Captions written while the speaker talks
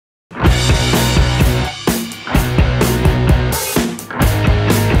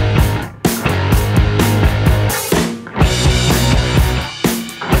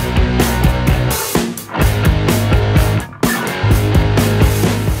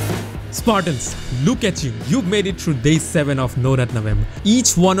Spartans, look at you. You've made it through day 7 of NoFap.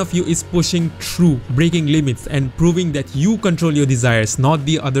 Each one of you is pushing through, breaking limits and proving that you control your desires, not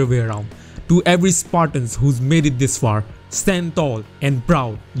the other way around. To every Spartans who's made it this far, stand tall and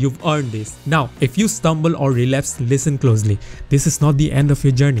proud. You've earned this. Now, if you stumble or relapse, listen closely. This is not the end of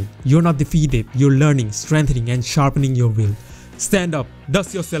your journey. You're not defeated. You're learning, strengthening and sharpening your will. Stand up,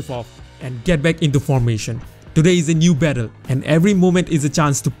 dust yourself off and get back into formation. Today is a new battle and every moment is a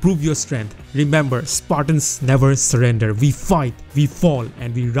chance to prove your strength. Remember, Spartans never surrender. We fight, we fall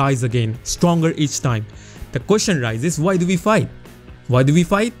and we rise again, stronger each time. The question rises, why do we fight? Why do we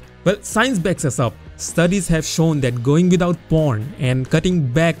fight? Well, science backs us up. Studies have shown that going without porn and cutting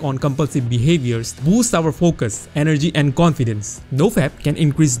back on compulsive behaviors boosts our focus, energy and confidence. NoFap can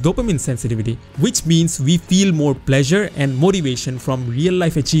increase dopamine sensitivity, which means we feel more pleasure and motivation from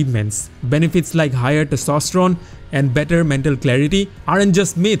real-life achievements. Benefits like higher testosterone and better mental clarity aren't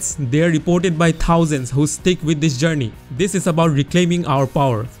just myths, they are reported by thousands who stick with this journey. This is about reclaiming our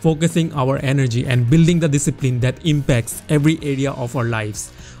power, focusing our energy and building the discipline that impacts every area of our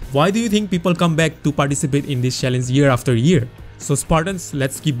lives. Why do you think people come back to participate in this challenge year after year? So Spartans,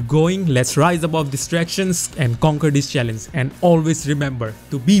 let's keep going, let's rise above distractions and conquer this challenge, and always remember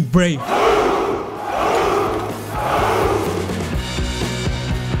to be brave.